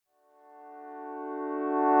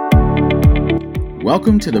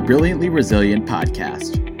Welcome to the Brilliantly Resilient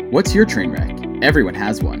podcast. What's your train wreck? Everyone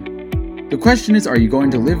has one. The question is, are you going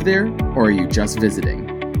to live there or are you just visiting?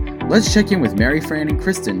 Let's check in with Mary Fran and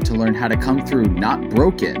Kristen to learn how to come through not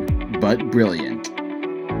broken, but brilliant.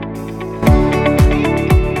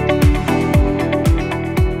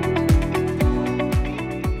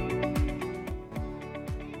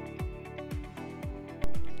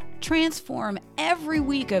 Transform every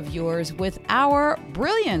week of yours with our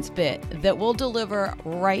Brilliance Bit that will deliver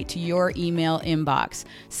right to your email inbox.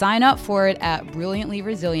 Sign up for it at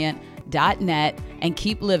brilliantlyresilient.net and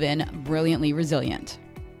keep living brilliantly resilient.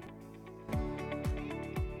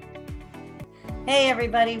 Hey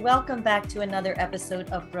everybody, welcome back to another episode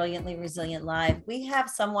of Brilliantly Resilient Live. We have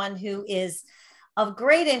someone who is of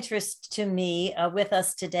great interest to me with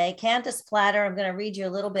us today, Candace Platter. I'm going to read you a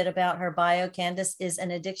little bit about her bio. Candace is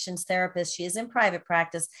an addictions therapist. She is in private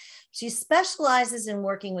practice. She specializes in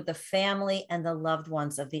working with the family and the loved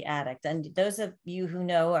ones of the addict. And those of you who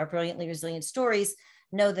know our Brilliantly Resilient stories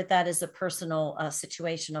know that that is a personal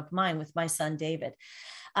situation of mine with my son, David.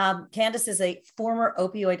 Candace is a former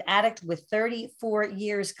opioid addict with 34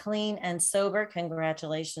 years clean and sober.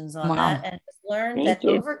 Congratulations on that. And has learned that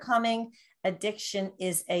overcoming addiction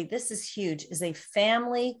is huge, is a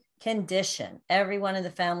family condition. Everyone in the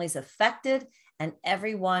family is affected and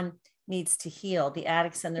everyone needs to heal. The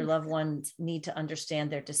addicts and their loved ones need to understand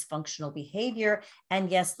their dysfunctional behavior. And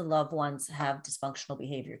yes, the loved ones have dysfunctional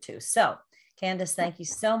behavior too. So Candace, thank you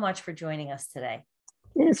so much for joining us today.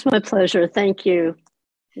 It's my pleasure. Thank you.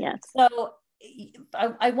 Yes. So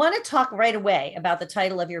I want to talk right away about the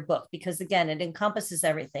title of your book, because again, it encompasses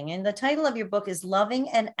everything. And the title of your book is Loving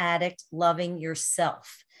an Addict, Loving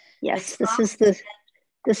Yourself. Yes, this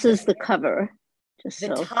is the cover.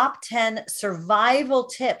 Top 10 survival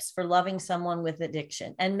tips for loving someone with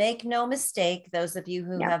addiction. And make no mistake, those of you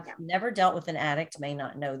who have never dealt with an addict may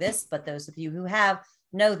not know this, but those of you who have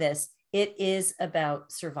know this. It is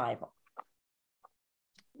about survival.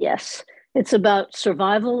 Yes. It's about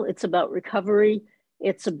survival. It's about recovery.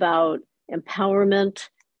 It's about empowerment.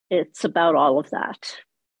 It's about all of that.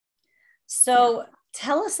 So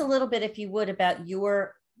tell us a little bit, if you would, about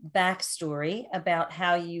your backstory, about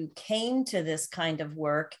how you came to this kind of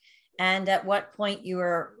work and at what point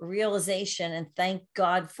your realization, and thank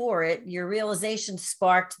God for it, your realization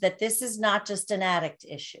sparked that this is not just an addict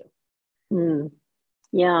issue.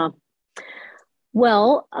 Yeah.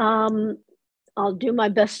 Well, I'll do my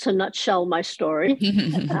best to nutshell my story.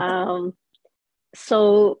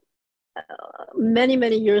 So many,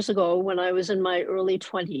 many years ago, when I was in my early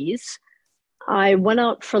 20s, I went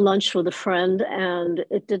out for lunch with a friend, and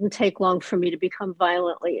it didn't take long for me to become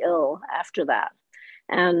violently ill after that.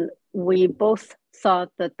 And we both thought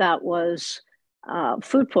that that was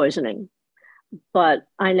food poisoning, but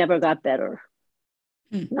I never got better,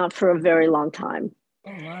 not for a very long time.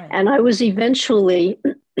 Oh, my. And I was eventually,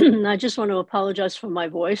 I just want to apologize for my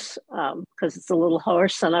voice because it's a little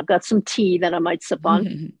hoarse, and I've got some tea that I might sip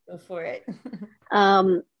on. Go for it.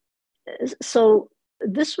 So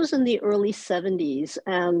this was in the early 70s,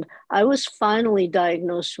 and I was finally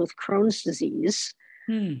diagnosed with Crohn's disease.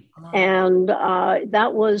 And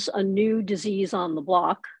that was a new disease on the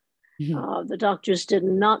block. The doctors did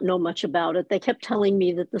not know much about it. They kept telling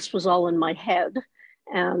me that this was all in my head.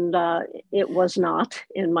 And it was not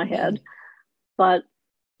in my head. But,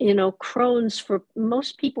 you know, Crohn's, for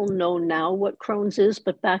most people know now what Crohn's is,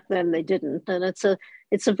 but back then they didn't. And it's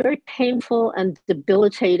a very painful and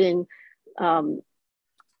debilitating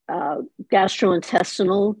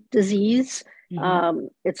gastrointestinal disease.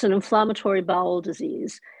 It's an inflammatory bowel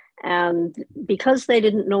disease. And because they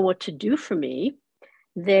didn't know what to do for me,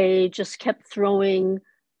 they just kept throwing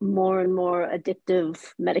more and more addictive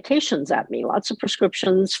medications at me, lots of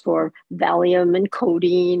prescriptions for Valium and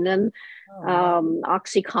codeine and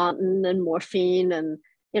OxyContin and morphine. And,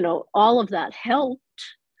 you know, all of that helped,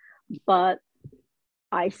 but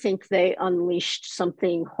I think they unleashed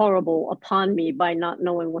something horrible upon me by not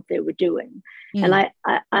knowing what they were doing. And I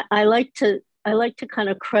like to kind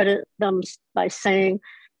of credit them by saying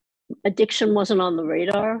addiction wasn't on the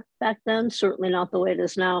radar back then, certainly not the way it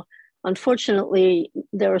is now. Unfortunately,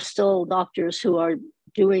 there are still doctors who are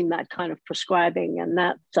doing that kind of prescribing, and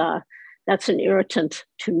that's an irritant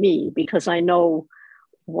to me because I know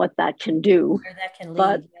what that can do. Where that can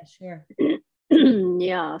lead, yeah, sure.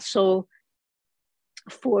 Yeah, so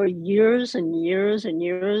for years and years and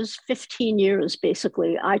years, 15 years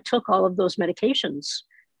basically, I took all of those medications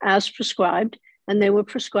as prescribed, and they were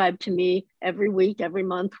prescribed to me every week, every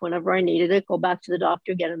month, whenever I needed it, go back to the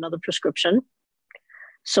doctor, get another prescription.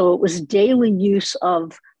 So it was daily use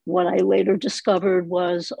of what I later discovered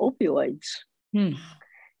was opioids. Hmm.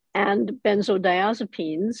 and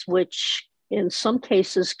benzodiazepines, which in some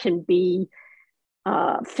cases can be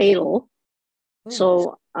fatal. Ooh.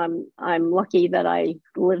 So I'm lucky that I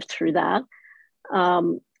lived through that.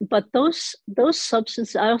 But those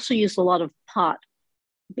substances, I also used a lot of pot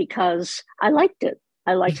because I liked it.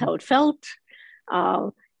 I liked how it felt.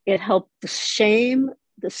 It helped the shame,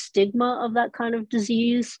 the stigma of that kind of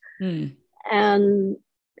disease. And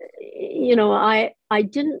I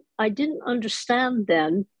didn't understand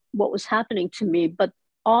then what was happening to me, but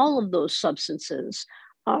all of those substances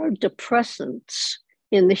are depressants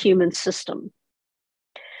in the human system.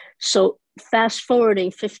 So fast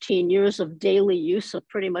forwarding 15 years of daily use of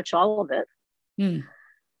pretty much all of it,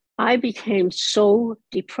 I became so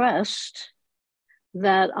depressed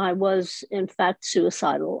that I was in fact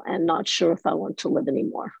suicidal and not sure if I want to live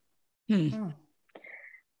anymore.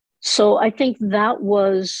 So I think that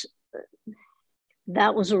was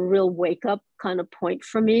a real wake up kind of point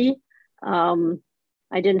for me.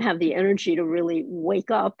 I didn't have the energy to really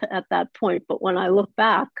wake up at that point, but when I look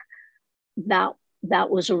back, that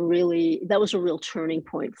was a real turning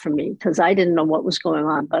point for me, because I didn't know what was going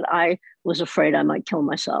on, but I was afraid I might kill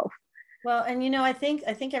myself. Well, and I think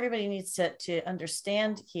everybody needs to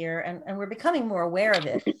understand here, and we're becoming more aware of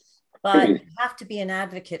it, but you have to be an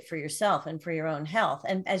advocate for yourself and for your own health.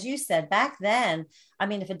 And as you said, back then, I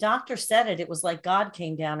mean, if a doctor said it, it was like God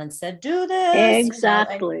came down and said, do this.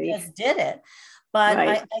 Exactly. And just did it. But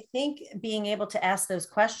right. I think being able to ask those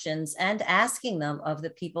questions and asking them of the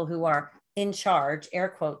people who are in charge, air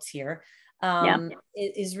quotes here,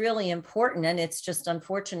 is really important. And it's just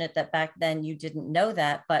unfortunate that back then you didn't know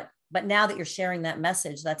that. But now that you're sharing that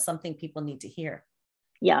message, that's something people need to hear.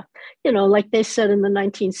 Yeah. Like they said in the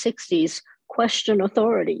 1960s, question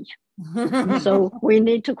authority. So we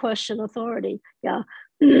need to question authority. Yeah.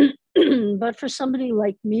 But for somebody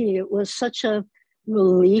like me, it was such a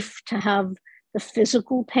relief to have the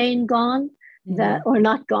physical pain gone, that, or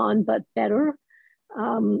not gone, but better.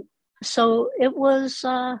 So it was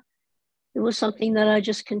something that I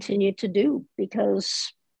just continued to do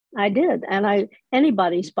because I did. And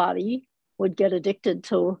anybody's body would get addicted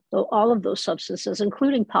to all of those substances,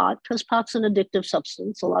 including pot, because pot's an addictive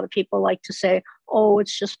substance. A lot of people like to say, oh,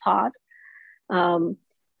 it's just pot. And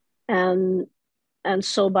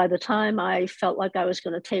so by the time I felt like I was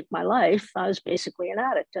going to take my life, I was basically an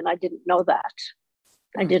addict, and I didn't know that.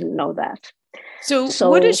 So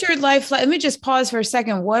what is your life like? Let me just pause for a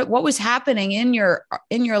second. What was happening in your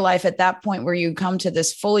life at that point where you come to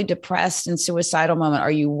this fully depressed and suicidal moment?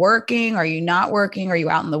 Are you working? Are you not working? Are you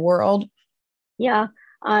out in the world? Yeah,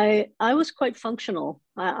 I was quite functional.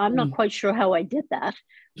 I'm not quite sure how I did that,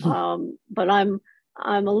 but I'm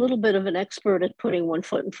a little bit of an expert at putting one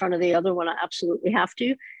foot in front of the other when I absolutely have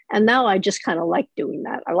to. And now I just kind of like doing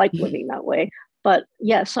that. I like living that way. But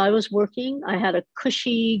yes, I was working. I had a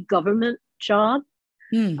cushy government job.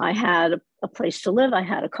 I had a place to live. I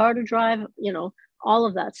had a car to drive, all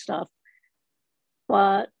of that stuff.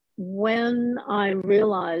 But when I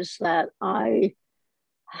realized that I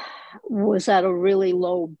was at a really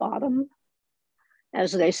low bottom,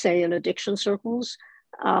 as they say in addiction circles,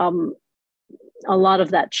 a lot of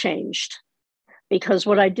that changed, because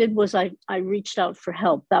what I did was I reached out for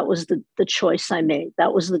help. That was the choice I made.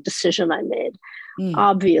 That was the decision I made,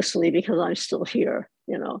 obviously, because I'm still here,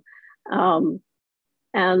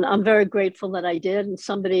 and I'm very grateful that I did. And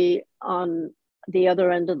somebody on the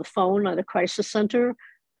other end of the phone at a crisis center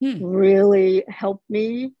really helped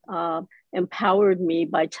me, empowered me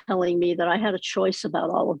by telling me that I had a choice about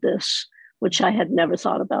all of this, which I had never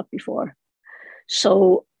thought about before.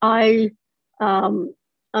 So I,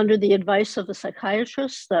 under the advice of a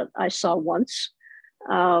psychiatrist that I saw once,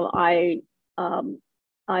 I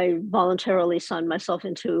voluntarily signed myself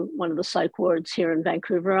into one of the psych wards here in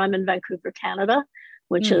Vancouver. I'm in Vancouver, Canada,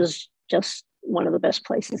 which is just one of the best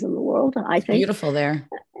places in the world, I think. Beautiful there.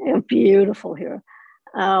 Beautiful here.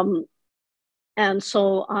 And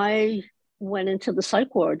so I went into the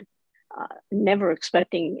psych ward, never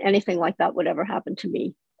expecting anything like that would ever happen to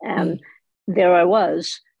me. And there I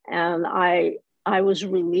was. And I was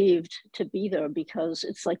relieved to be there, because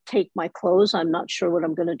it's like, take my clothes. I'm not sure what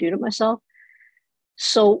I'm going to do to myself.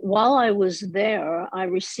 So while I was there, I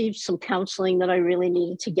received some counseling that I really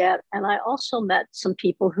needed to get. And I also met some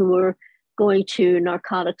people who were going to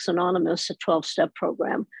Narcotics Anonymous, a 12-step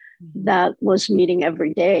program that was meeting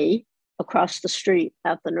every day across the street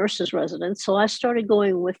at the nurse's residence. So I started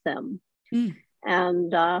going with them.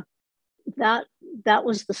 And that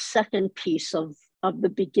was the second piece of the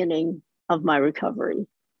beginning of my recovery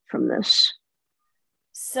from this.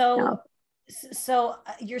 So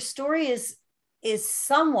your story is is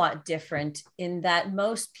somewhat different in that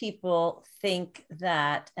most people think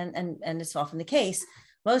that, and it's often the case,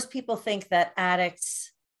 most people think that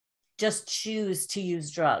addicts just choose to use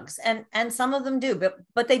drugs, and some of them do,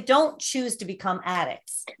 but they don't choose to become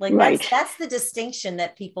addicts. Like Right. that's the distinction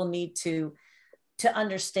that people need to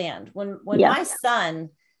understand. When Yeah. my son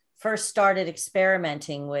first started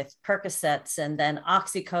experimenting with Percocets and then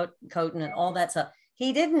Oxycontin and all that stuff,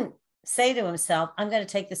 he didn't say to himself, I'm going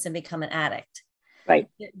to take this and become an addict. Right.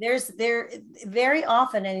 There very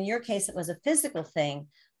often, and in your case, it was a physical thing,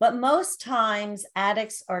 but most times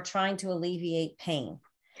addicts are trying to alleviate pain.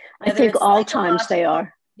 I think all times they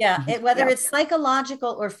are. Yeah. Whether Yeah. it's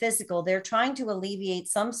psychological or physical, they're trying to alleviate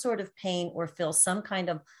some sort of pain or fill some kind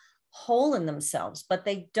of hole in themselves, but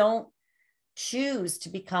they don't choose to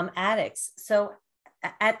become addicts. So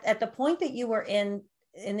at the point that you were in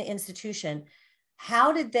the institution,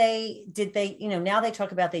 how did they, now they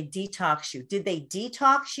talk about they detox you. Did they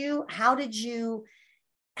detox you? How did you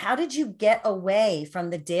get away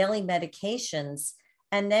from the daily medications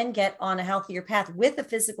and then get on a healthier path with a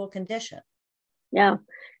physical condition? Yeah.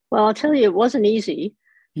 Well, I'll tell you, it wasn't easy.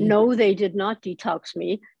 Mm-hmm. No, they did not detox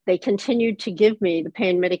me. They continued to give me the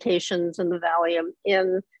pain medications and the Valium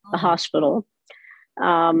in the hospital.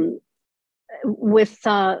 With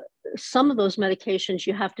some of those medications,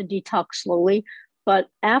 you have to detox slowly. But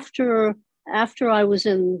after I was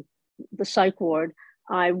in the psych ward,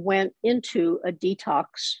 I went into a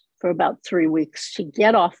detox for about 3 weeks to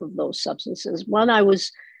get off of those substances. While I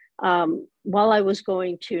was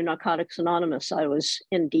going to Narcotics Anonymous, I was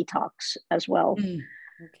in detox as well.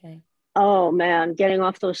 Okay. Oh man, getting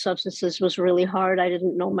off those substances was really hard. I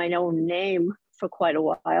didn't know my own name for quite a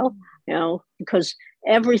while, because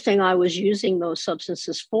everything I was using those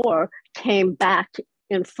substances for came back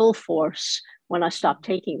in full force when I stopped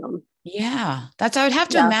taking them. Yeah, I would have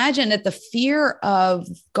to imagine that the fear of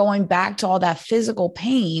going back to all that physical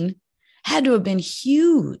pain had to have been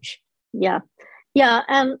huge. Yeah. Yeah.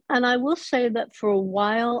 And I will say that for a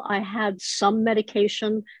while, I had some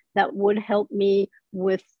medication that would help me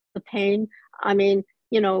with the pain. I mean,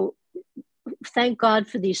 thank God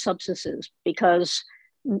for these substances, because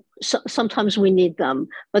sometimes we need them,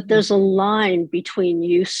 but there's a line between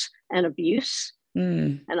use and abuse.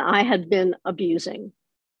 And I had been abusing.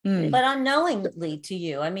 But unknowingly to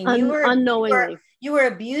you. I mean, unknowingly. You were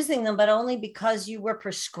abusing them, but only because you were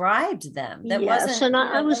prescribed them. That yes, and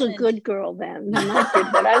I was a good girl then. And I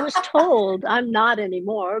did what I was told. I'm not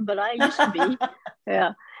anymore, but I used to be.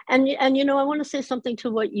 Yeah. And I want to say something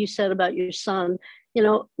to what you said about your son.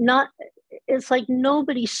 It's like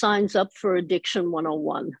nobody signs up for Addiction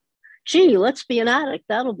 101. Gee, let's be an addict.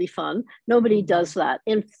 That'll be fun. Nobody does that.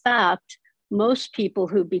 In fact, most people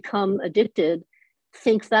who become addicted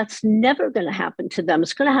think that's never going to happen to them.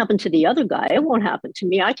 It's going to happen to the other guy. It won't happen to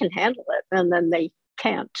me. I can handle it. And then they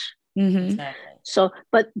can't. Exactly. So,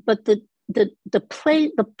 but the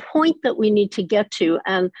point that we need to get to,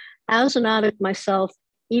 and as an addict myself,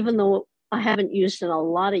 even though I haven't used in a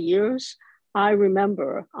lot of years, I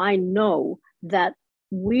know that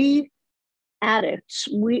we addicts,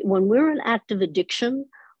 when we're in active addiction,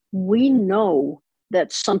 we know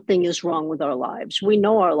that something is wrong with our lives. We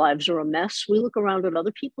know our lives are a mess. We look around at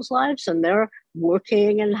other people's lives and they're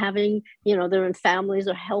working and having, they're in families,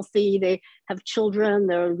 they're healthy, they have children,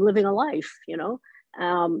 they're living a life,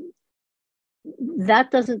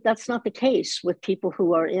 that's not the case with people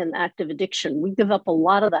who are in active addiction. We give up a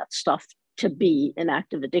lot of that stuff to be in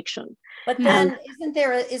active addiction. But then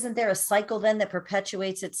isn't there a cycle then that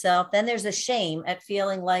perpetuates itself? Then there's a shame at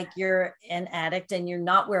feeling like you're an addict and you're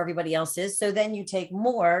not where everybody else is. So then you take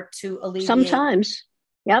more to alleviate. Sometimes.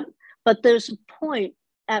 Yep. But there's a point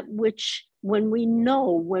at which when we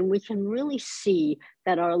can really see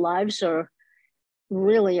that our lives are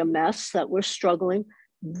really a mess, that we're struggling,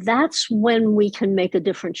 that's when we can make a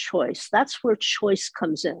different choice. That's where choice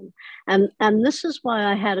comes in. And this is why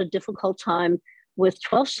I had a difficult time with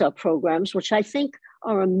 12-step programs, which I think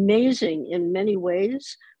are amazing in many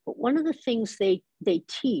ways. But one of the things they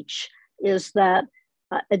teach is that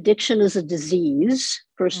addiction is a disease,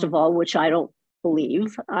 first of all, which I don't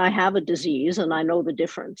believe. I have a disease and I know the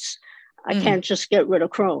difference. I can't just get rid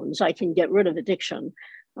of Crohn's. I can get rid of addiction.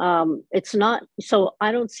 It's not, so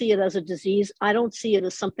I don't see it as a disease. I don't see it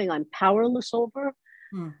as something I'm powerless over.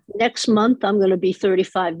 Next month, I'm going to be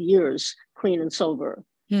 35 years clean and sober.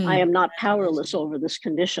 I am not powerless over this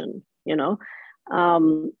condition,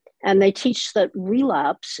 and they teach that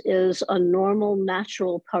relapse is a normal,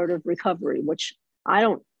 natural part of recovery, which I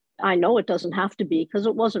know it doesn't have to be, because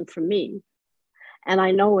it wasn't for me. And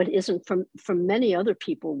I know it isn't for many other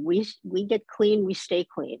people. We get clean, we stay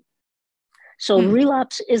clean. So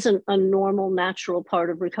relapse isn't a normal, natural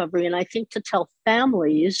part of recovery. And I think to tell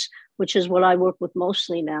families, which is what I work with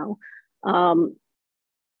mostly now,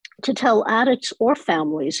 to tell addicts or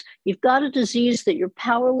families, you've got a disease that you're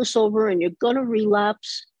powerless over and you're going to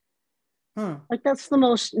relapse. Like that's the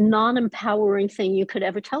most non-empowering thing you could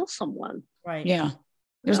ever tell someone. Right. Yeah.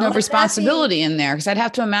 There's no responsibility in there, because I'd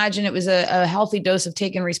have to imagine it was a healthy dose of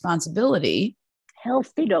taking responsibility.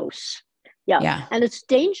 Healthy dose. Yeah. And it's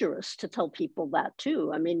dangerous to tell people that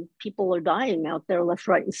too. I mean, people are dying out there left,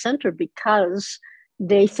 right, and center because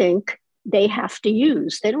they think they have to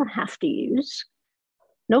use. They don't have to use.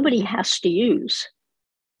 Nobody has to use.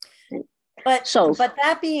 But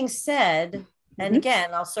that being said, and again,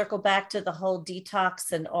 I'll circle back to the whole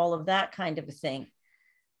detox and all of that kind of a thing.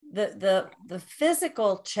 The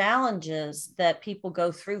physical challenges that people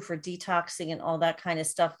go through for detoxing and all that kind of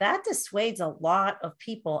stuff, that dissuades a lot of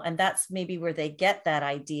people. And that's maybe where they get that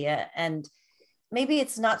idea. And maybe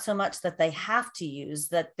it's not so much that they have to use,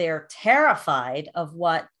 that they're terrified of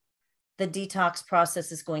what the detox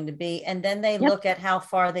process is going to be. And then they look at how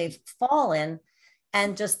far they've fallen,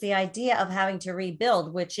 and just the idea of having to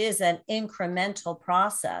rebuild, which is an incremental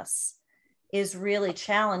process, is really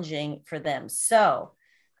challenging for them. So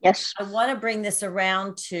yes, I want to bring this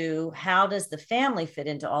around to how does the family fit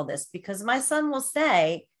into all this? Because my son will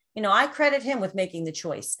say, you know, I credit him with making the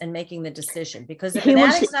choice and making the decision, because if an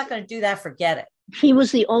addict's not going to do that, forget it. He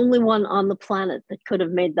was the only one on the planet that could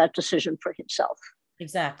have made that decision for himself.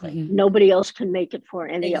 Exactly. Nobody else can make it for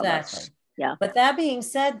any of us. Yeah. But that being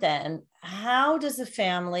said, then how does the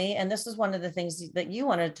family, and this is one of the things that you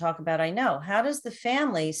wanted to talk about, I know, how does the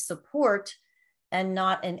family support and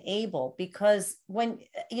not enable? Because when,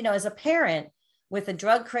 you know, as a parent with a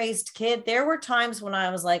drug crazed kid, there were times when I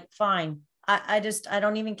was like, fine, I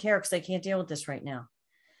don't even care because I can't deal with this right now.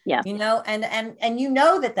 Yeah. You know, and you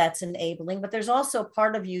know that that's enabling, but there's also a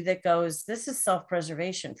part of you that goes, this is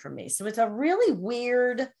self-preservation for me. So it's a really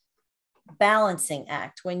weird balancing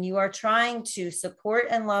act when you are trying to support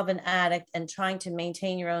and love an addict and trying to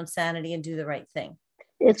maintain your own sanity and do the right thing.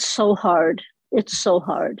 It's so hard. It's so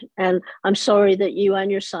hard. And I'm sorry that you and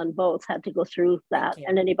your son both had to go through that,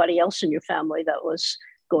 and anybody else in your family that was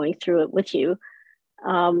going through it with you.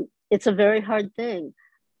 It's a very hard thing.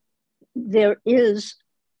 There is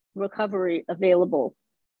recovery available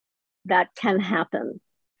that can happen.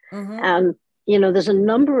 And, you know, there's a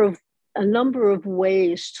number of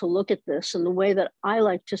ways to look at this. And the way that I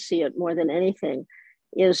like to see it more than anything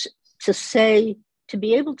is to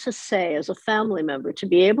be able to say, as a family member, to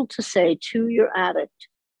be able to say to your addict,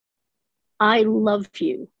 I love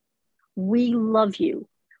you. We love you.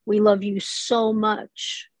 We love you so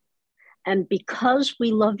much. And because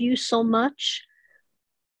we love you so much,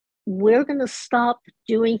 we're going to stop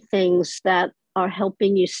doing things that are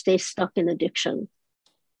helping you stay stuck in addiction.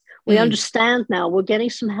 We understand now, we're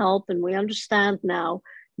getting some help, and we understand now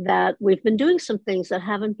that we've been doing some things that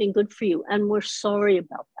haven't been good for you. And we're sorry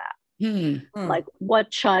about that. Like,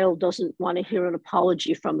 what child doesn't want to hear an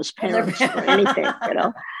apology from his parents or anything, you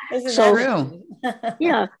know? Isn't that true?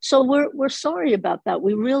 Yeah. So we're sorry about that.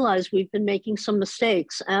 We realize we've been making some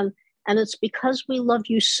mistakes, and it's because we love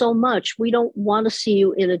you so much. We don't want to see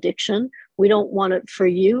you in addiction. We don't want it for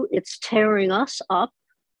you. It's tearing us up.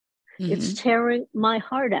 It's tearing my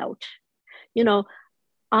heart out. You know,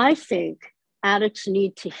 I think addicts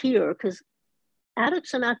need to hear, because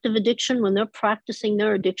addicts in active addiction, when they're practicing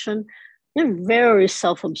their addiction, they're very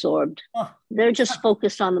self-absorbed. They're just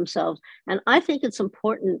focused on themselves. And I think it's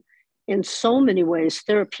important in so many ways,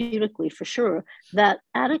 therapeutically for sure, that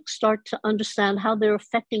addicts start to understand how they're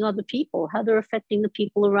affecting other people, how they're affecting the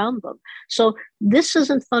people around them. So this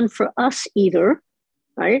isn't fun for us either,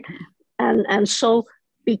 right? And so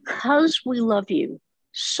because we love you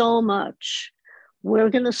so much,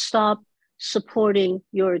 we're going to stop supporting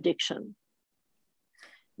your addiction.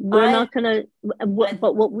 We're not going to,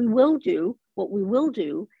 but what we will do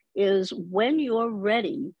is, when you're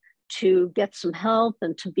ready to get some help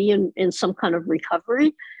and to be in some kind of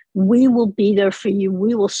recovery, we will be there for you.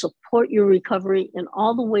 We will support your recovery in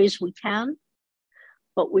all the ways we can,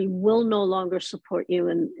 but we will no longer support you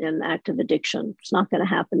in active addiction. It's not going to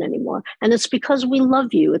happen anymore. And it's because we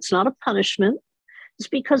love you. It's not a punishment. It's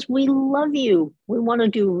because we love you. We want to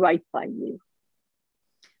do right by you.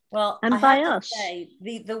 Well, and I by have us. to say,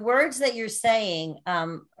 the words that you're saying,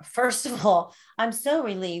 first of all, I'm so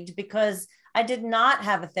relieved, because I did not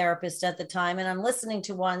have a therapist at the time, and I'm listening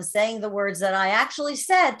to one saying the words that I actually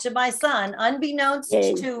said to my son, unbeknownst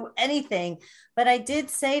to anything. But I did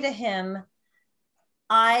say to him,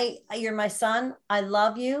 you're my son. I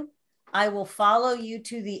love you. I will follow you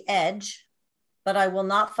to the edge. but I will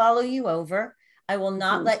not follow you over. I will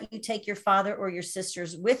not let you take your father or your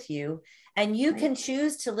sisters with you. And you can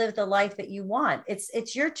choose to live the life that you want.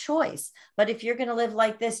 It's your choice. But if you're going to live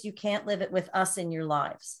like this, you can't live it with us in your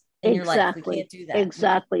lives. In your life. We can't do that.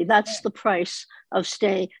 Exactly. That's the price of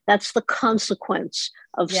staying. That's the consequence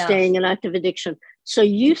of staying in active addiction. So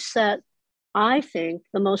you set, I think,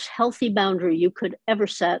 the most healthy boundary you could ever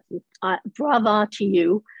set. Brava to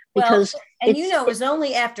you. Because it was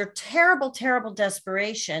only after terrible, terrible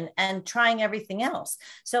desperation and trying everything else.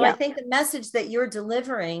 So I think the message that you're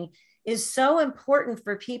delivering is so important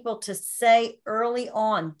for people to say early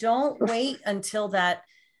on. Don't wait until that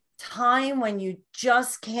time when you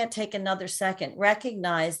just can't take another second.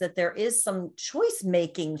 Recognize that there is some choice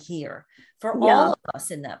making here for all of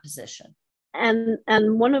us in that position. And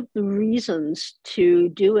one of the reasons to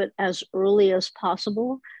do it as early as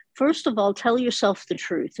possible, first of all, tell yourself the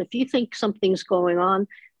truth. If you think something's going on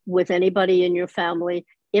with anybody in your family,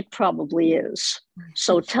 it probably is.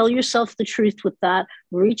 So tell yourself the truth with that.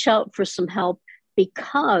 Reach out for some help,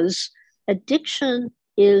 because addiction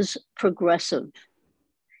is progressive.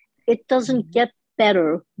 It doesn't get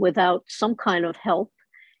better without some kind of help.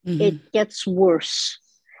 It gets worse.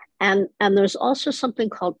 And there's also something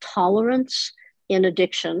called tolerance in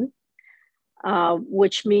addiction,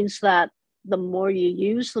 which means that the more you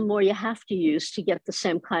use, the more you have to use to get the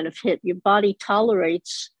same kind of hit. Your body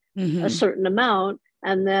tolerates a certain amount,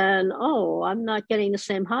 and then, I'm not getting the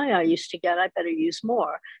same high I used to get. I better use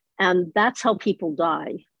more. And that's how people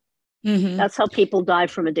die. That's how people die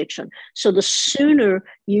from addiction. So the sooner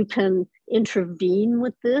you can intervene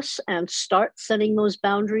with this and start setting those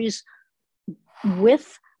boundaries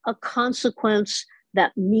with a consequence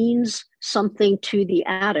that means something to the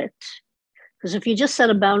addict. Because if you just set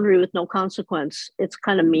a boundary with no consequence, it's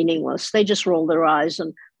kind of meaningless. They just roll their eyes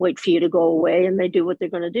and wait for you to go away, and they do what they're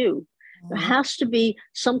going to do. There has to be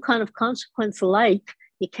some kind of consequence, like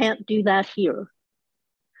you can't do that here.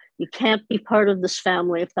 You can't be part of this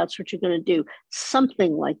family if that's what you're going to do.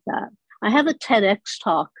 Something like that. I have a TEDx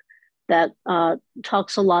talk that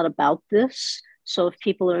talks a lot about this. So if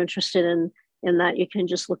people are interested in that, you can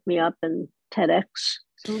just look me up in TEDx.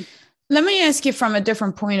 So, let me ask you from a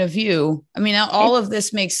different point of view. I mean, all of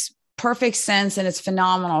this makes perfect sense, and it's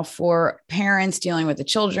phenomenal for parents dealing with the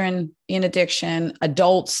children in addiction,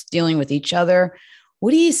 adults dealing with each other.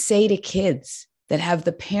 What do you say to kids that have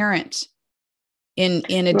the parent in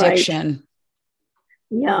addiction?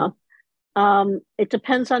 Right. Yeah. It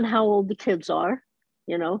depends on how old the kids are.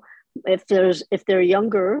 If they're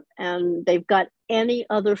younger and they've got any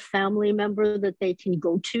other family member that they can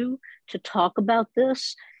go to talk about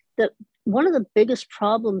this, that one of the biggest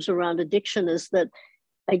problems around addiction is that,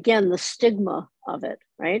 again, the stigma of it,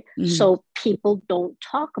 right? So people don't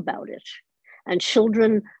talk about it, and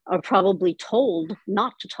children are probably told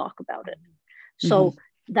not to talk about it. So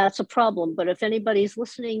that's a problem. But if anybody's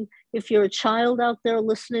listening, if you're a child out there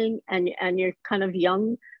listening and you're kind of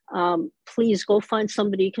young, please go find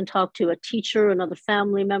somebody you can talk to, a teacher, another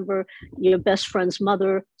family member, your best friend's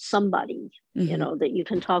mother, somebody, that you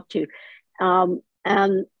can talk to.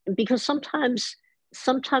 And because sometimes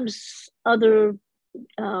other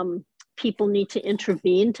people need to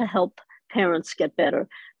intervene to help parents get better.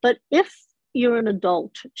 But if you're an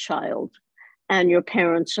adult child and your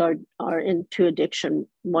parents are into addiction,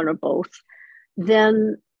 one or both,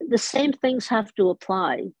 then the same things have to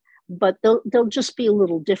apply, but they'll just be a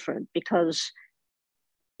little different, because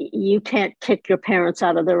you can't kick your parents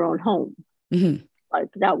out of their own home. Like,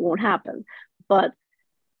 that won't happen. But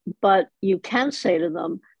you can say to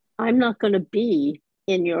them, I'm not going to be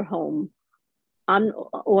in your home.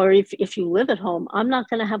 Or if you live at home, I'm not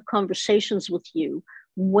going to have conversations with you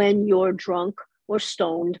when you're drunk or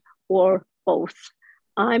stoned or both.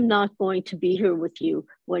 I'm not going to be here with you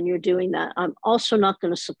when you're doing that. I'm also not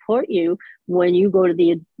going to support you when you go to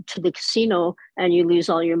the casino and you lose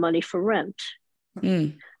all your money for rent.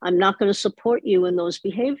 I'm not going to support you in those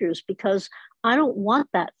behaviors, because I don't want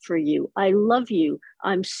that for you. I love you.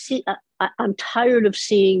 I'm tired of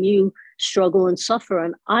seeing you struggle and suffer,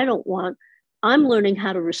 and I'm learning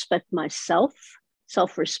how to respect myself.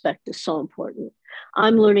 Self-respect is so important.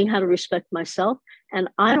 I'm learning how to respect myself, and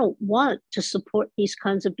I don't want to support these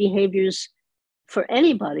kinds of behaviors for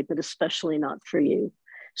anybody, but especially not for you.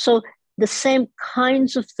 So the same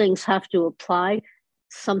kinds of things have to apply,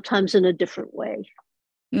 sometimes in a different way.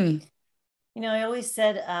 I always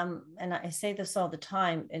said, and I say this all the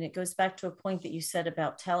time, and it goes back to a point that you said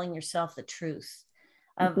about telling yourself the truth.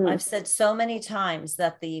 I've said so many times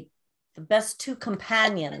that the best two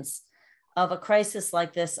companions of a crisis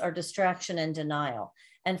like this are distraction and denial.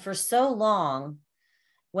 And for so long,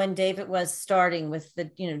 when David was starting with the,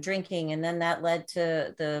 drinking, and then that led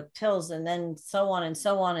to the pills, and then so on and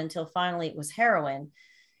so on until finally it was heroin.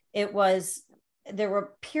 There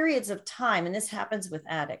were periods of time, and this happens with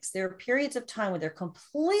addicts. There are periods of time where they're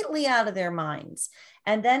completely out of their minds.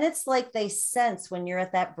 And then it's like they sense when you're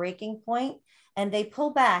at that breaking point, and they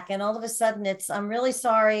pull back, and all of a sudden I'm really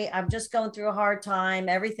sorry. I'm just going through a hard time.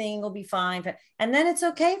 Everything will be fine. And then it's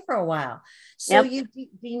okay for a while. So you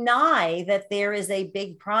deny that there is a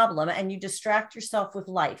big problem, and you distract yourself with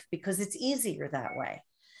life because it's easier that way.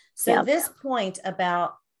 So this point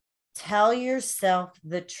about tell yourself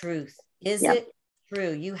the truth. Is it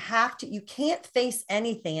true? You can't face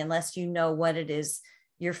anything unless you know what it is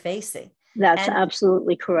you're facing. That's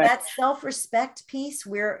absolutely correct. That self-respect piece,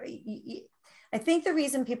 where I think the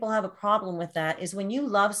reason people have a problem with that is when you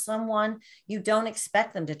love someone, you don't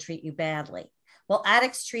expect them to treat you badly. Well,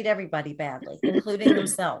 addicts treat everybody badly, including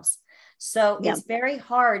themselves. So it's very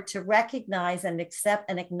hard to recognize and accept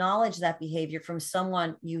and acknowledge that behavior from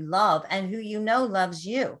someone you love and who loves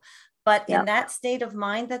you. But in that state of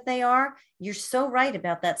mind that they are, you're so right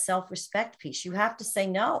about that self-respect piece. You have to say,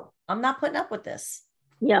 no, I'm not putting up with this.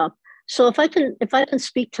 Yeah. So if I can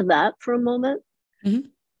speak to that for a moment,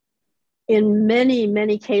 in many,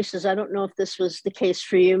 many cases, I don't know if this was the case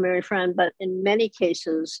for you, Mary Fran, but in many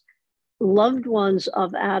cases, loved ones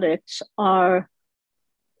of addicts are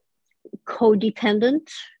codependent.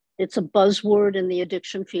 It's a buzzword in the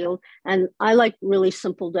addiction field. And I like really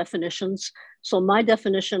simple definitions. So my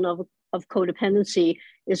definition of codependency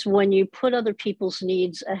is when you put other people's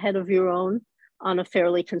needs ahead of your own on a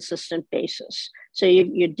fairly consistent basis. So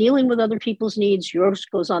you're dealing with other people's needs, yours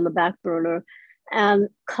goes on the back burner. And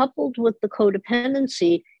coupled with the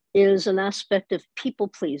codependency is an aspect of people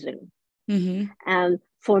pleasing. And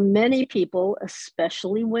for many people,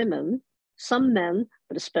 especially women, some men,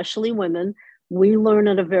 but especially women, we learn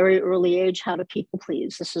at a very early age how to people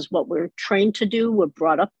please. This is what we're trained to do. We're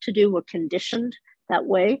brought up to do. We're conditioned that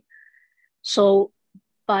way. So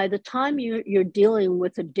by the time you're dealing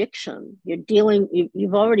with addiction,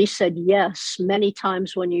 you've already said yes many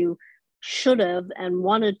times when you should have and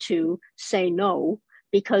wanted to say no,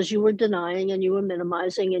 because you were denying and you were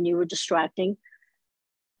minimizing and you were distracting.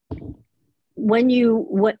 When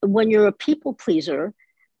you're a people pleaser,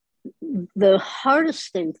 the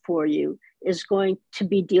hardest thing for you is going to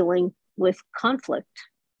be dealing with conflict.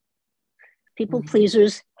 People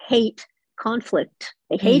pleasers hate conflict.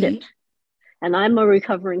 They hate it. And I'm a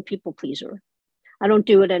recovering people pleaser. I don't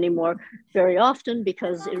do it anymore very often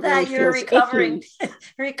because it really you're feels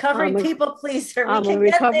recovering people pleaser. We I'm can a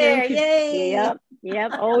recovering get there. Yay!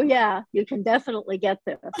 Yep. Oh yeah, you can definitely get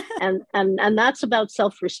there. And that's about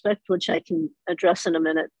self-respect, which I can address in a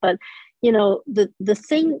minute. But the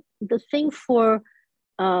thing for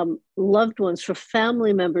loved ones, for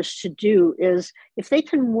family members to do is, if they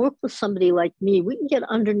can work with somebody like me, we can get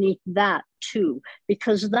underneath that too,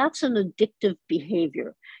 because that's an addictive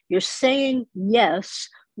behavior. You're saying yes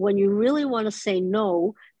when you really want to say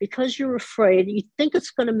no because you're afraid. You think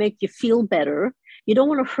it's going to make you feel better. You don't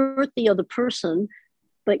want to hurt the other person,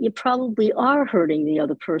 but you probably are hurting the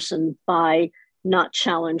other person by not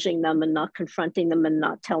challenging them and not confronting them and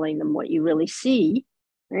not telling them what you really see,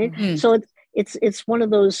 right? So it's one of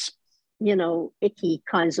those, icky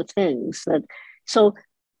kinds of things that, so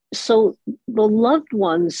the loved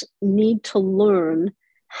ones need to learn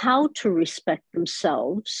how to respect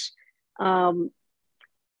themselves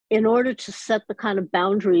in order to set the kind of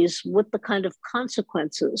boundaries with the kind of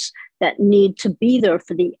consequences that need to be there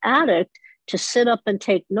for the addict to sit up and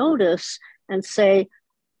take notice and say,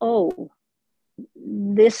 oh,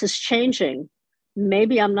 this is changing.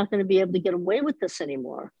 Maybe I'm not going to be able to get away with this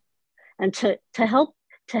anymore. And to help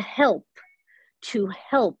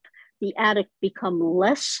the addict become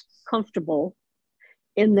less comfortable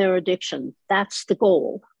in their addiction. That's the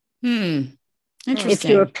goal. Interesting.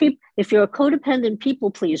 If you're a codependent people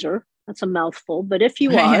pleaser, that's a mouthful, but if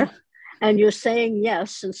you are, and you're saying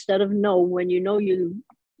yes instead of no when you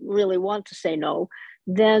really want to say no,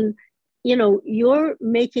 then you're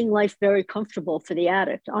making life very comfortable for the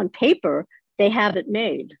addict. On paper, they have it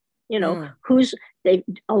made.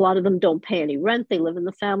 A lot of them don't pay any rent. They live in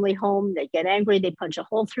the family home. They get angry. They punch a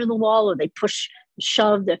hole through the wall, or they push,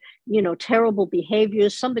 shove the, terrible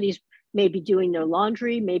behaviors. Somebody's maybe doing their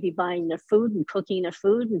laundry, maybe buying their food and cooking their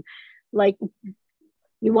food. And like,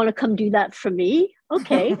 you want to come do that for me?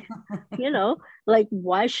 Okay.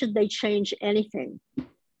 Why should they change anything?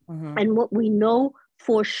 And what we know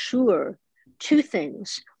for sure, two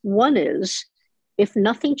things. One is, if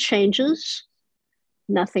nothing changes,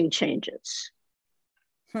 nothing changes.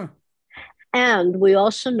 And we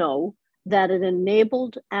also know that an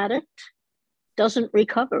enabled addict doesn't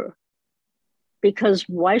recover, because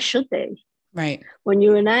why should they? Right. When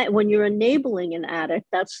you're enabling an addict,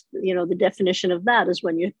 that's, the definition of that is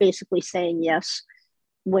when you're basically saying yes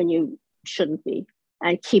when you shouldn't be,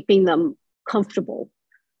 and keeping them comfortable.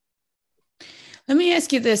 Let me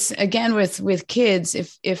ask you this again with kids.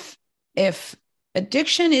 If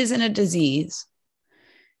addiction isn't a disease,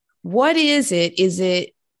 what is it? Is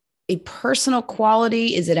it a personal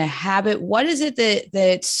quality? Is it a habit? What is it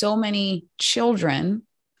that so many children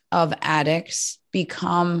of addicts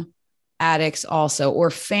become addicts also,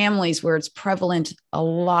 or families where it's prevalent a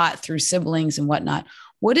lot through siblings and whatnot?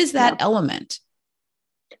 What is that element?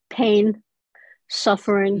 Pain,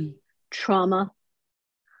 suffering, trauma.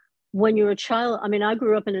 When you're a child, I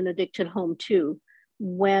grew up in an addicted home too.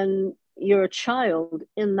 When you're a child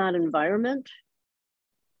in that environment,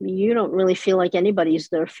 you don't really feel like anybody's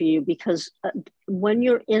there for you, because when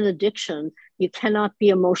you're in addiction, you cannot be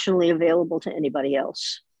emotionally available to anybody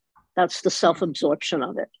else. That's the self-absorption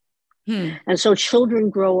of it. And so children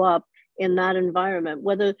grow up in that environment,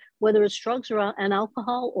 whether it's drugs and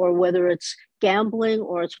alcohol, or whether it's gambling,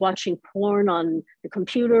 or it's watching porn on the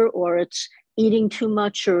computer, or it's eating too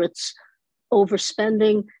much, or it's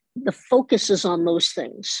overspending. The focus is on those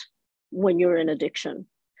things when you're in addiction.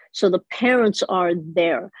 So the parents are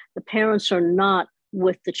there. The parents are not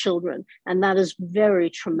with the children. And that is very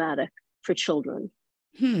traumatic for children.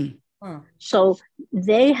 So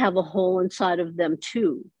they have a hole inside of them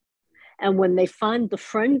too. And when they find the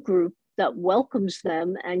friend group that welcomes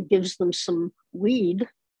them and gives them some weed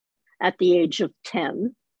at the age of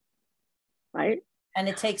 10, right? And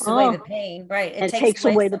it takes away the pain, right? It takes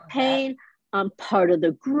away the pain. I'm part of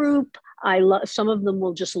the group. Some of them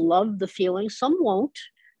will just love the feeling. Some won't.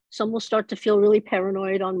 Some will start to feel really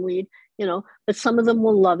paranoid on weed, but some of them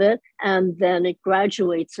will love it. And then it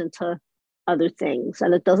graduates into other things.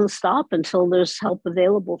 And it doesn't stop until there's help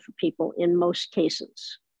available for people in most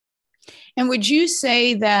cases. And would you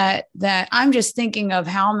say that I'm just thinking of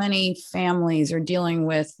how many families are dealing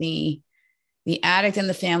with the addict in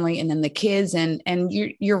the family, and then the kids, and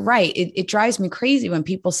you're right. It drives me crazy when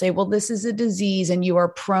people say, well, this is a disease and you are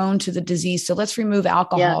prone to the disease, so let's remove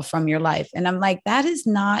alcohol from your life. And I'm like, that's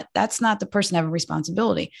not the person having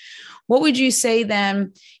responsibility. What would you say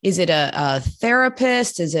then? Is it a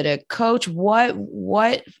therapist? Is it a coach?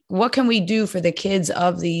 What can we do for the kids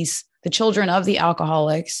of the children of the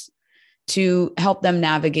alcoholics to help them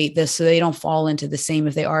navigate this, so they don't fall into the same,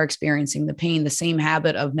 if they are experiencing the pain, the same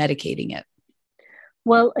habit of medicating it?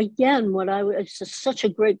 Well, again, it's such a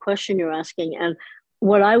great question you're asking. And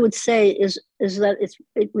what I would say is that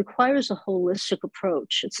it requires a holistic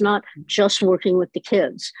approach. It's not just working with the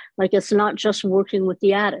kids. Like, it's not just working with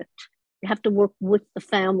the addict. You have to work with the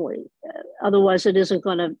family. Otherwise, it isn't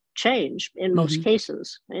going to change in most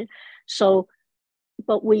cases. Right? So,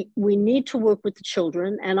 but we need to work with the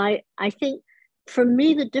children. And I think, for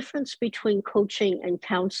me, the difference between coaching and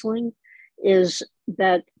counseling is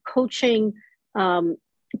that coaching,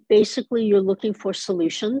 basically you're looking for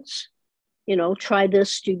solutions, try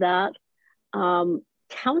this, do that.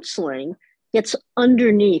 Counseling gets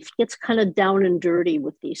underneath, gets kind of down and dirty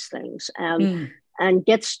with these things, and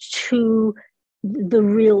gets to the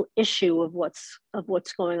real issue of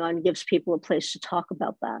what's going on, gives people a place to talk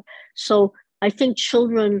about that. So I think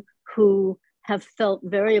children who have felt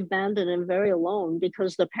very abandoned and very alone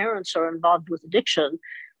because the parents are involved with addiction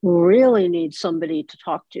really need somebody to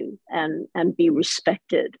talk to and be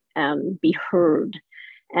respected and be heard,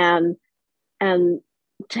 and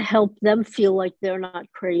to help them feel like they're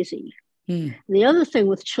not crazy. The other thing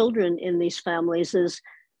with children in these families is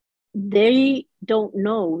they don't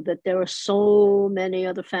know that there are so many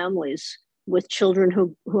other families with children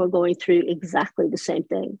who are going through exactly the same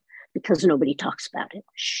thing, because nobody talks about it.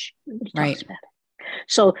 Nobody talks about it.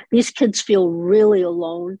 So these kids feel really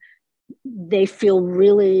alone. They feel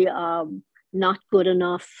really not good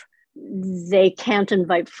enough. They can't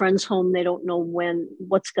invite friends home. They don't know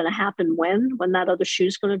what's going to happen when that other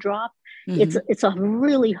shoe's going to drop. It's a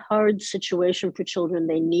really hard situation for children.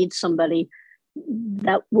 They need somebody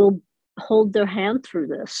that will hold their hand through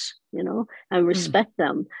this, and respect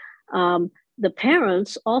them. The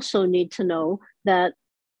parents also need to know that,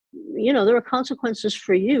 there are consequences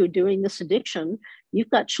for you doing this addiction. You've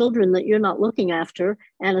got children that you're not looking after,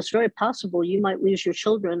 and it's very possible you might lose your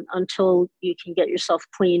children until you can get yourself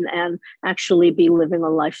clean and actually be living a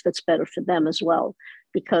life that's better for them as well.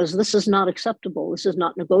 Because this is not acceptable. This is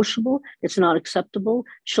not negotiable. It's not acceptable.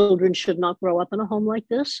 Children should not grow up in a home like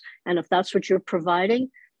this. And if that's what you're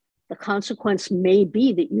providing, the consequence may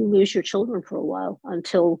be that you lose your children for a while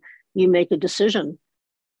until you make a decision.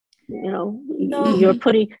 You know, No.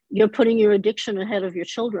 you're putting your addiction ahead of your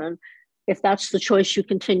children. If that's the choice you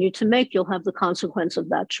continue to make, you'll have the consequence of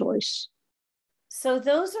that choice. So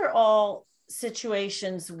those are all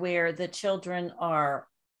situations where the children are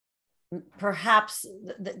perhaps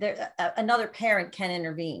another parent can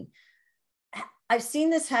intervene. I've seen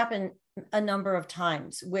this happen a number of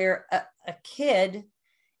times where a kid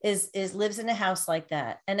lives in a house like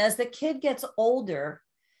that. And as the kid gets older,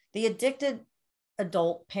 the addicted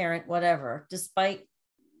adult parent, whatever, despite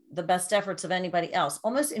the best efforts of anybody else,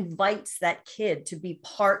 almost invites that kid to be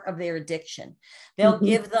part of their addiction. They'll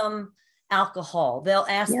give them alcohol. They'll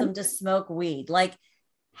ask them to smoke weed. Like,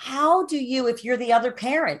 how do you, if you're the other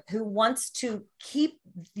parent who wants to keep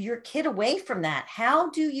your kid away from that, how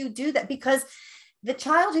do you do that? Because the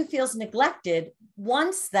child who feels neglected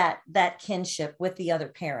wants that kinship with the other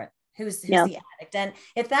parent who's the addict. And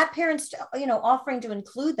if that parent's, offering to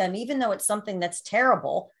include them, even though it's something that's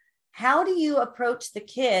terrible, how do you approach the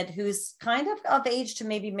kid who's kind of age to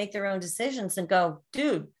maybe make their own decisions and go,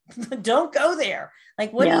 dude, don't go there?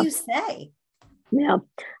 Like, what do you say? Yeah,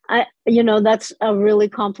 that's a really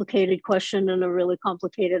complicated question and a really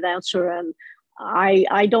complicated answer. And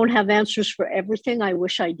I don't have answers for everything. I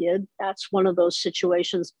wish I did. That's one of those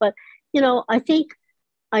situations. But, I think,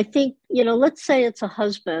 let's say it's a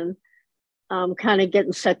husband, kind of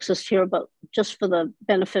getting sexist here, but just for the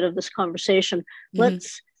benefit of this conversation,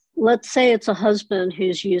 let's say it's a husband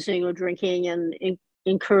who's using or drinking and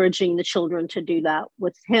encouraging the children to do that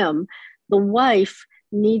with him. The wife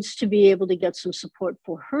needs to be able to get some support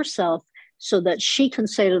for herself so that she can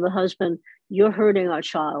say to the husband, you're hurting our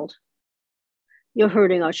child. You're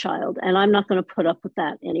hurting our child. And I'm not going to put up with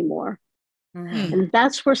that anymore. And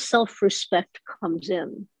that's where self-respect comes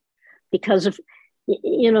in. Because if,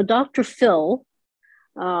 Dr. Phil,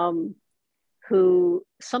 who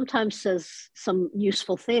sometimes says some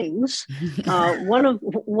useful things, one of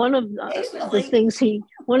the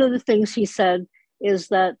things he said is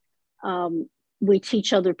that we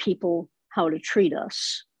teach other people how to treat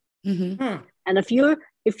us. And if you're,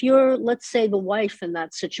 let's say, the wife in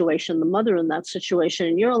that situation, the mother in that situation,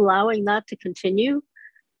 and you're allowing that to continue,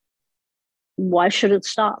 why should it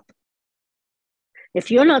stop?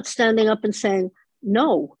 If you're not standing up and saying,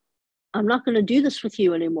 no, I'm not going to do this with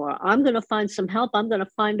you anymore. I'm going to find some help. I'm going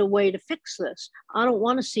to find a way to fix this. I don't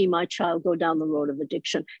want to see my child go down the road of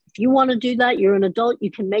addiction. If you want to do that, you're an adult,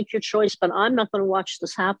 you can make your choice, but I'm not going to watch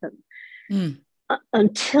this happen.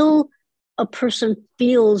 Until a person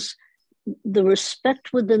feels the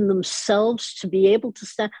respect within themselves to be able to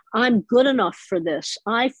say, I'm good enough for this.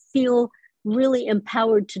 I feel really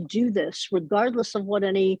empowered to do this, regardless of what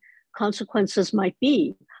any consequences might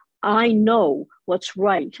be. I know what's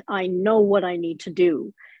right. I know what I need to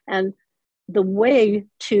do. And the way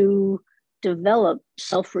to develop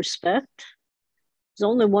self-respect is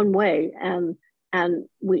only one way. And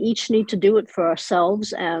we each need to do it for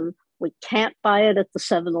ourselves. And we can't buy it at the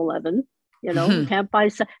 7-Eleven. We can't buy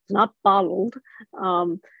it. It's not bottled.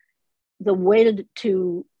 The way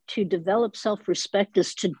to develop self-respect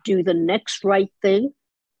is to do the next right thing,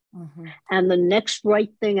 and the next right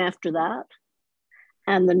thing after that,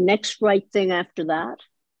 and the next right thing after that,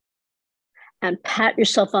 and pat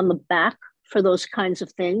yourself on the back for those kinds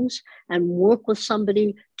of things and work with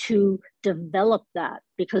somebody to develop that.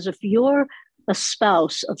 Because if you're a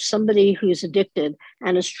spouse of somebody who's addicted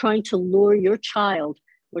and is trying to lure your child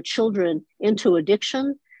or children into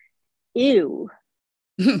addiction, ew,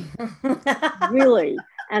 really.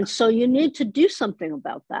 And so you need to do something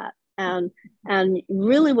about that. And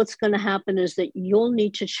really what's going to happen is that you'll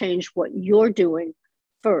need to change what you're doing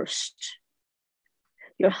first.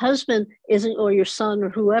 Your husband isn't, or your son or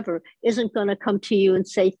whoever, isn't going to come to you and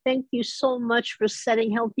say, thank you so much for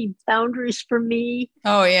setting healthy boundaries for me.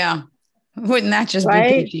 Oh, yeah. Wouldn't that just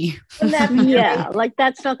be peachy? Yeah, like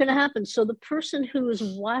that's not going to happen. So the person who is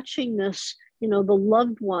watching this, the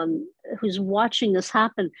loved one who's watching this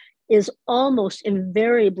happen, is almost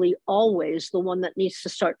invariably always the one that needs to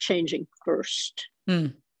start changing first.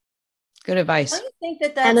 Good advice. I think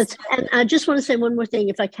that's and I just want to say one more thing,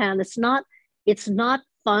 if I can. It's not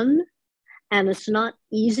fun, and it's not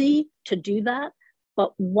easy to do that,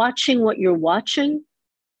 but watching what you're watching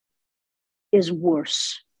is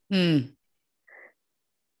worse.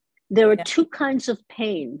 There are two kinds of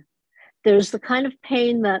pain. There's the kind of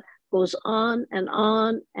pain that goes on and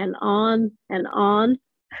on and on and on,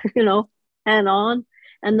 and on.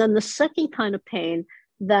 And then the second kind of pain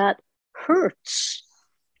that hurts.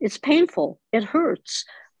 It's painful. It hurts.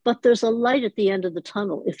 But there's a light at the end of the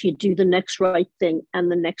tunnel if you do the next right thing and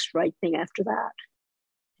the next right thing after that.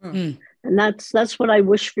 And that's what I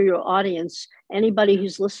wish for your audience. Anybody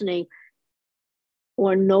who's listening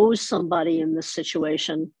or knows somebody in this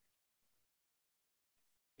situation.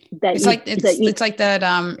 It's like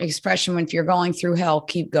that expression, when if you're going through hell,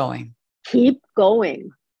 keep going. Keep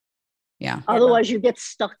going. Yeah. Otherwise you get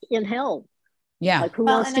stuck in hell. Yeah. Like who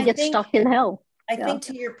wants to get stuck in hell? I think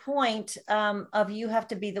to your point of you have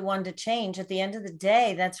to be the one to change. At the end of the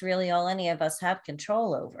day, that's really all any of us have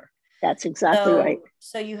control over. That's exactly right.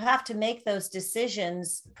 So you have to make those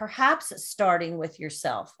decisions, perhaps starting with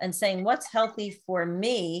yourself and saying, what's healthy for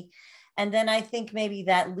me? And then I think maybe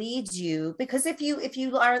that leads you, because if you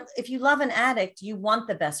love an addict, you want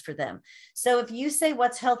the best for them. So if you say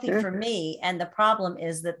what's healthy for me, and the problem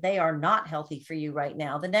is that they are not healthy for you right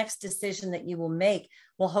now, the next decision that you will make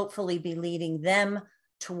will hopefully be leading them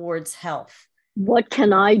towards health. What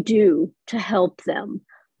can I do to help them?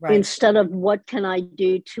 Right. Instead of what can I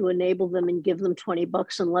do to enable them and give them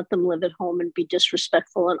 $20 and let them live at home and be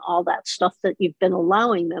disrespectful and all that stuff that you've been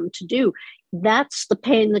allowing them to do. That's the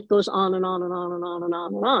pain that goes on and on and on and on and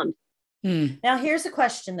on and on. Now, here's a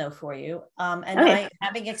question though for you. I,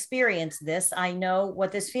 having experienced this, I know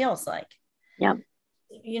what this feels like. Yeah.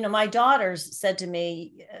 You know, my daughters said to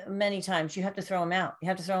me many times, you have to throw him out. You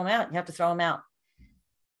have to throw him out. You have to throw him out.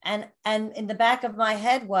 And in the back of my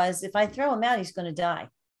head was, if I throw him out, he's going to die.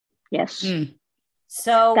 Yes.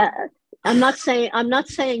 So I'm not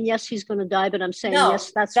saying yes, he's going to die, but I'm saying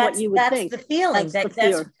yes, that's what you would think. That's the feeling.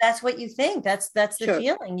 That's what you think. That's the Sure.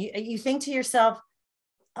 feeling. You think to yourself,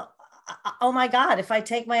 oh my God, if I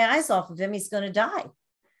take my eyes off of him, he's going to die.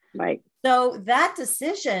 Right. So that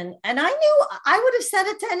decision, and I knew I would have said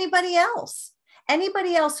it to anybody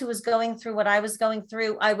else who was going through what I was going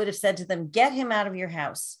through. I would have said to them, get him out of your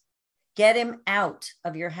house, get him out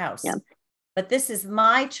of your house. Yeah. But this is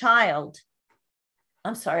my child.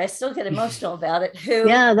 I'm sorry, I still get emotional about it.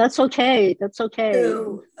 Yeah, that's okay. That's okay.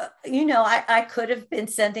 Who, I could have been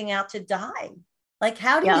sending out to die. Like,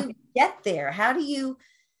 how do you get there? How do you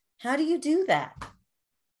do that?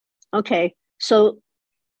 Okay. So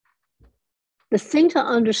the thing to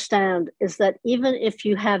understand is that even if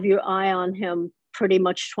you have your eye on him pretty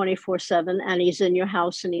much 24/7 and he's in your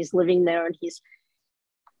house and he's living there and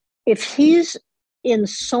if he's in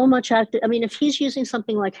so much if he's using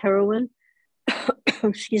something like heroin,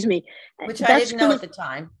 excuse me, which I didn't know at the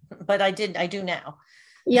time, but I do now.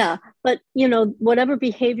 Yeah, but whatever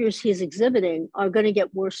behaviors he's exhibiting are going to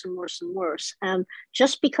get worse and worse and worse. And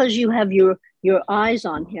just because you have your eyes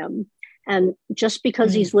on him, and just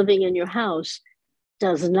because he's living in your house,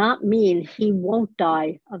 does not mean he won't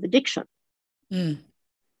die of addiction.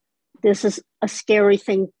 This is a scary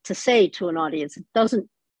thing to say to an audience. It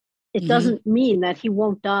doesn't mean that he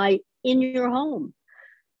won't die in your home.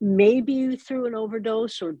 Maybe through an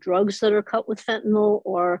overdose or drugs that are cut with fentanyl,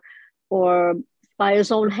 or by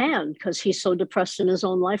his own hand because he's so depressed in his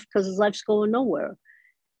own life because his life's going nowhere.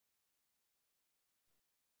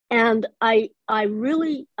 And I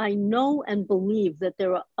know and believe that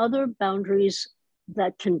there are other boundaries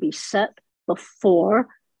that can be set before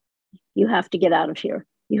you have to get out of here.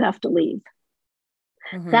 You have to leave.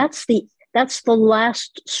 That's the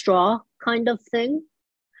last straw kind of thing.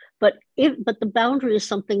 But the boundary is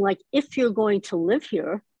something like, if you're going to live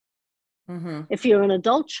here, if you're an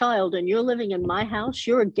adult child and you're living in my house,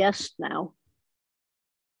 you're a guest now.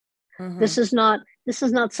 This is not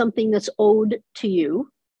something that's owed to you.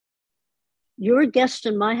 You're a guest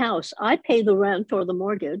in my house. I pay the rent or the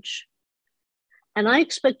mortgage, and I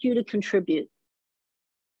expect you to contribute.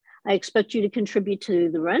 I expect you to contribute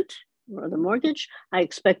to the rent or the mortgage. I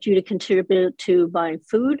expect you to contribute to buying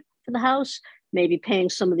food for the house, maybe paying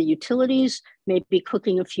some of the utilities, maybe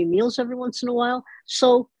cooking a few meals every once in a while.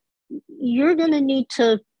 So you're going to need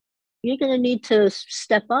to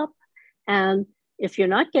step up. And if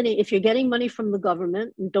you're getting money from the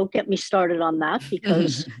government, and don't get me started on that,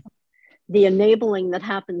 because the enabling that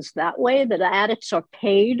happens that way, that addicts are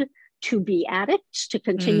paid to be addicts, to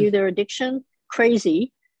continue their addiction,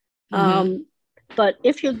 crazy. But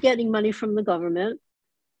if you're getting money from the government,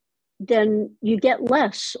 then you get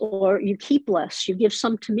less, or you keep less. You give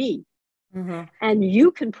some to me. And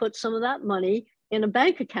you can put some of that money in a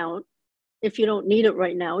bank account. If you don't need it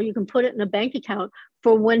right now, you can put it in a bank account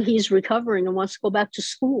for when he's recovering and wants to go back to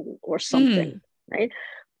school or something, right?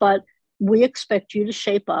 But we expect you to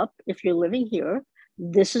shape up. If you're living here,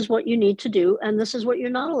 this is what you need to do, and this is what you're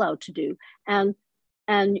not allowed to do.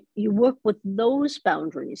 And you work with those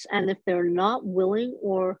boundaries. And if they're not willing,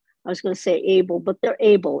 or I was going to say able, but they're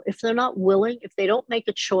able. If they're not willing, if they don't make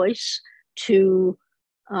a choice to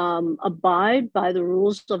abide by the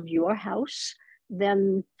rules of your house,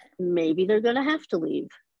 then maybe they're going to have to leave.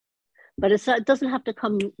 But it doesn't have to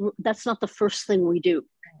come. That's not the first thing we do,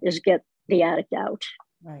 is get the addict out.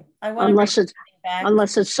 Right. I want unless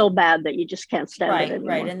it's so bad that you just can't stand it anymore.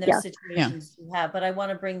 Right. And there's situations you have, but I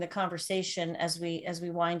want to bring the conversation as we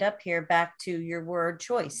wind up here back to your word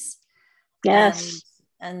choice. Yes.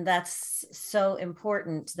 And that's so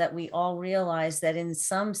important, that we all realize that in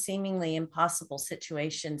some seemingly impossible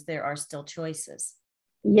situations, there are still choices.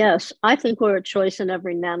 Yes, I think we're a choice in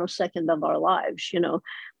every nanosecond of our lives,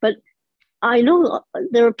 but I know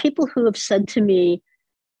there are people who have said to me,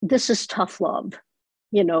 this is tough love,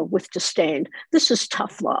 with disdain. This is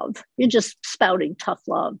tough love. You're just spouting tough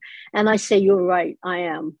love. And I say, you're right, I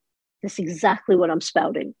am. That's exactly what I'm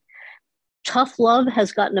spouting. Tough love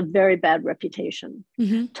has gotten a very bad reputation.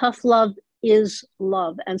 Mm-hmm. Tough love is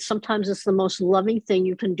love. And sometimes it's the most loving thing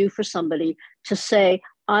you can do for somebody, to say,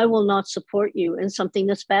 I will not support you in something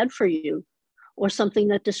that's bad for you or something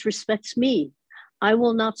that disrespects me. I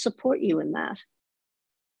will not support you in that.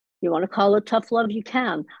 You want to call it tough love? You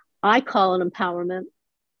can. I call it empowerment.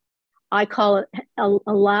 I call it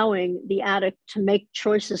allowing the addict to make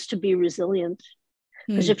choices to be resilient.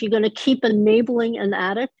 Because if you're going to keep enabling an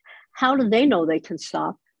addict, how do they know they can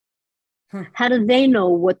stop? How do they know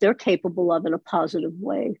what they're capable of in a positive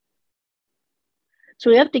way? So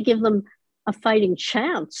we have to give them a fighting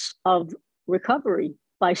chance of recovery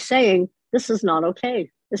by saying, this is not okay.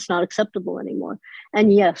 It's not acceptable anymore.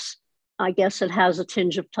 And yes, I guess it has a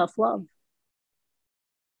tinge of tough love.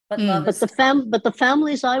 But the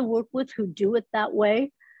families I work with who do it that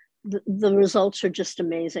way, the results are just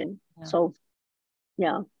amazing. Yeah. So,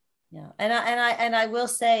 yeah. Yeah. And I will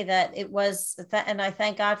say that it was, and I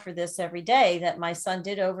thank God for this every day, that my son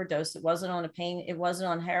did overdose. It wasn't on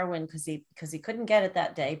heroin because he couldn't get it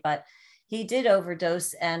that day, but he did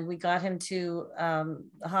overdose, and we got him to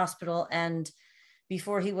the hospital. And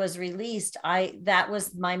before he was released, that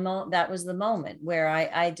was the moment where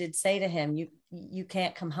I did say to him, you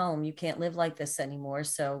can't come home. You can't live like this anymore.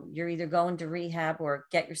 So you're either going to rehab or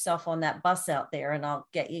get yourself on that bus out there, and I'll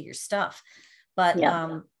get you your stuff. But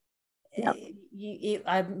I'm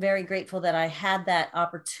very grateful that I had that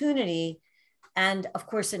opportunity. And of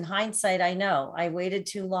course, in hindsight, I know I waited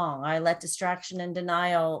too long. I let distraction and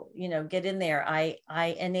denial, get in there. I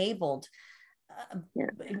enabled,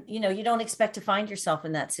 you don't expect to find yourself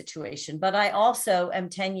in that situation. But I also am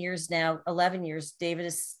 10 years now, 11 years. David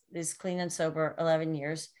is clean and sober 11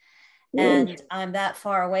 years. And I'm that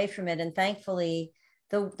far away from it. And thankfully,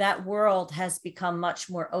 that world has become much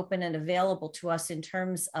more open and available to us in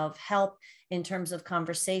terms of help, in terms of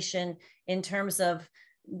conversation, in terms of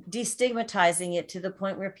destigmatizing it to the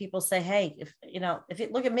point where people say, hey,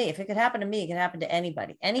 look at me, if it could happen to me, it can happen to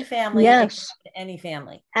anybody, any family, any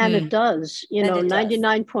family. And it does,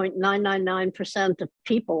 99.999% of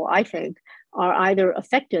people, I think, are either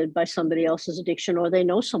affected by somebody else's addiction, or they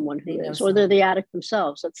know someone who is, or they're the addict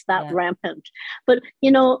themselves. It's that rampant. But,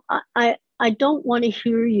 I don't want to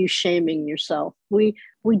hear you shaming yourself. We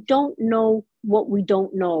don't know what we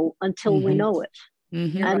don't know until we know it.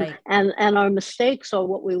 Mm-hmm. And our mistakes are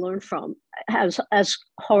what we learn from, as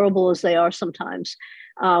horrible as they are sometimes.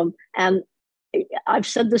 And I've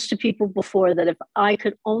said this to people before, that if I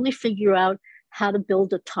could only figure out how to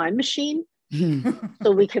build a time machine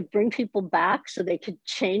so we could bring people back so they could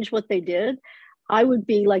change what they did, I would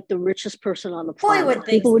be like the richest person on the planet.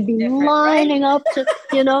 People would be lining up to,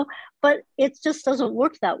 but it just doesn't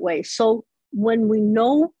work that way. So when we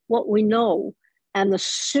know what we know, and the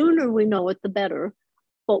sooner we know it, the better.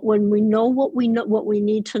 But when we know what we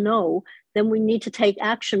need to know, then we need to take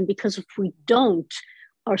action, because if we don't,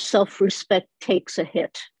 our self-respect takes a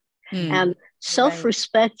hit. And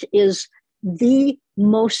self-respect is the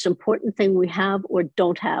most important thing we have or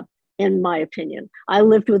don't have, in my opinion. I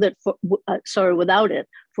lived with it without it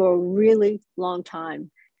for a really long time.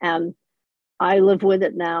 And I live with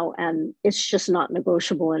it now, and it's just not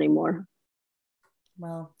negotiable anymore.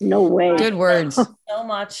 Well, no way. Good words. Thank you so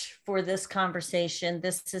much for this conversation.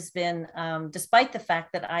 This has been, despite the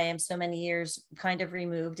fact that I am so many years kind of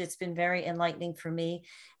removed, it's been very enlightening for me.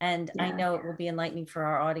 And I know it will be enlightening for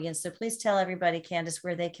our audience. So please tell everybody, Candace,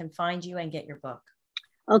 where they can find you and get your book.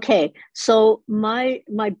 Okay. So my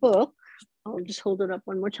book, I'll just hold it up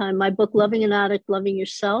one more time. My book, Loving an Addict, Loving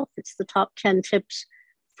Yourself. It's the top 10 tips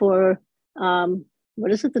for,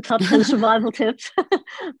 the top 10 survival tips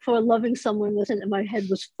for loving someone with my head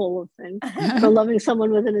was full of things, for loving someone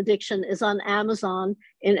with an addiction, is on Amazon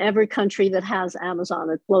in every country that has Amazon.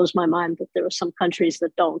 It blows my mind that there are some countries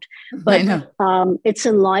that don't. But it's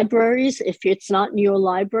in libraries. If it's not in your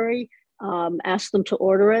library, ask them to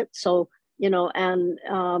order it. So, and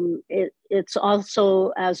it's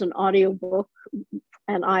also as an audiobook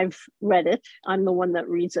and I've read it. I'm the one that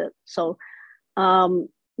reads it. So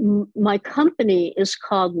my company is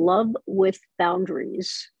called Love with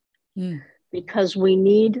Boundaries because we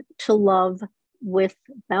need to love with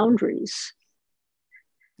boundaries.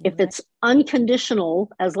 If it's unconditional,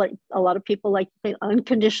 as like a lot of people like to think,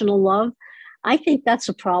 unconditional love, I think that's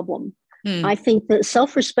a problem. I think that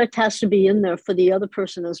self-respect has to be in there for the other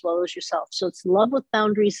person as well as yourself. So it's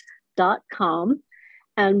lovewithboundaries.com.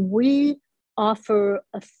 And we offer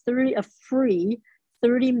a free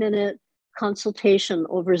 30-minute consultation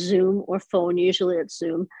over Zoom or phone. Usually it's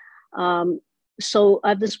Zoom. So I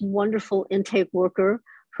have this wonderful intake worker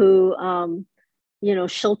who,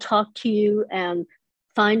 she'll talk to you and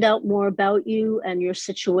find out more about you and your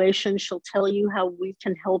situation. She'll tell you how we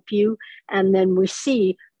can help you. And then we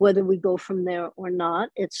see whether we go from there or not.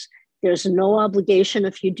 There's no obligation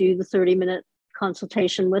if you do the 30-minute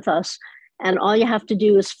consultation with us. And all you have to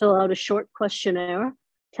do is fill out a short questionnaire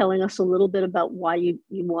telling us a little bit about why you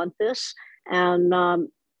want this. And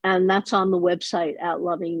that's on the website at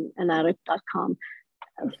lovinganaddict.com.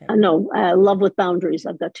 Okay. Love with Boundaries.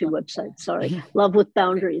 I've got two websites. Sorry.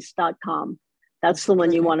 lovewithboundaries.com. That's the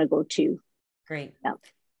one you want to go to. Great. Yeah.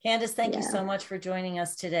 Candace, thank you so much for joining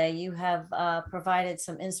us today. You have provided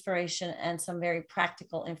some inspiration and some very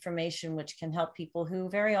practical information, which can help people who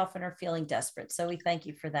very often are feeling desperate. So we thank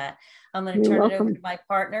you for that. I'm going to turn it over to my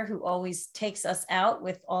partner, who always takes us out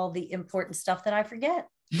with all the important stuff that I forget.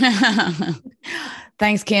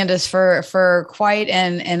 Thanks, Candace, for quite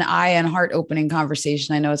an eye and heart opening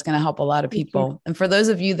conversation. I know it's going to help a lot of people. And for those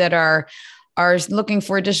of you that are looking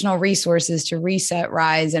for additional resources to reset,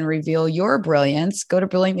 rise, and reveal your brilliance, go to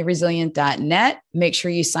brilliantlyresilient.net. Make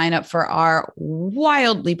sure you sign up for our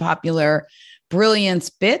wildly popular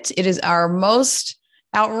Brilliance Bit. It is our most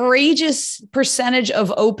outrageous percentage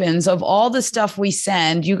of opens of all the stuff we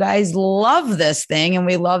send. You guys love this thing, and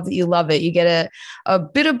we love that you love it. You get a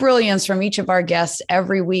bit of brilliance from each of our guests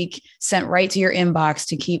every week, sent right to your inbox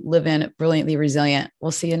to keep living brilliantly resilient.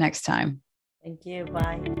 We'll see you next time. Thank you.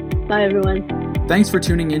 Bye. Bye, everyone. Thanks for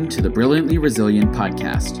tuning in to the Brilliantly Resilient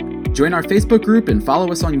podcast. Join our Facebook group and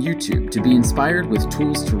follow us on YouTube to be inspired with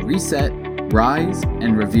tools to reset, rise,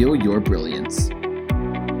 and reveal your brilliance.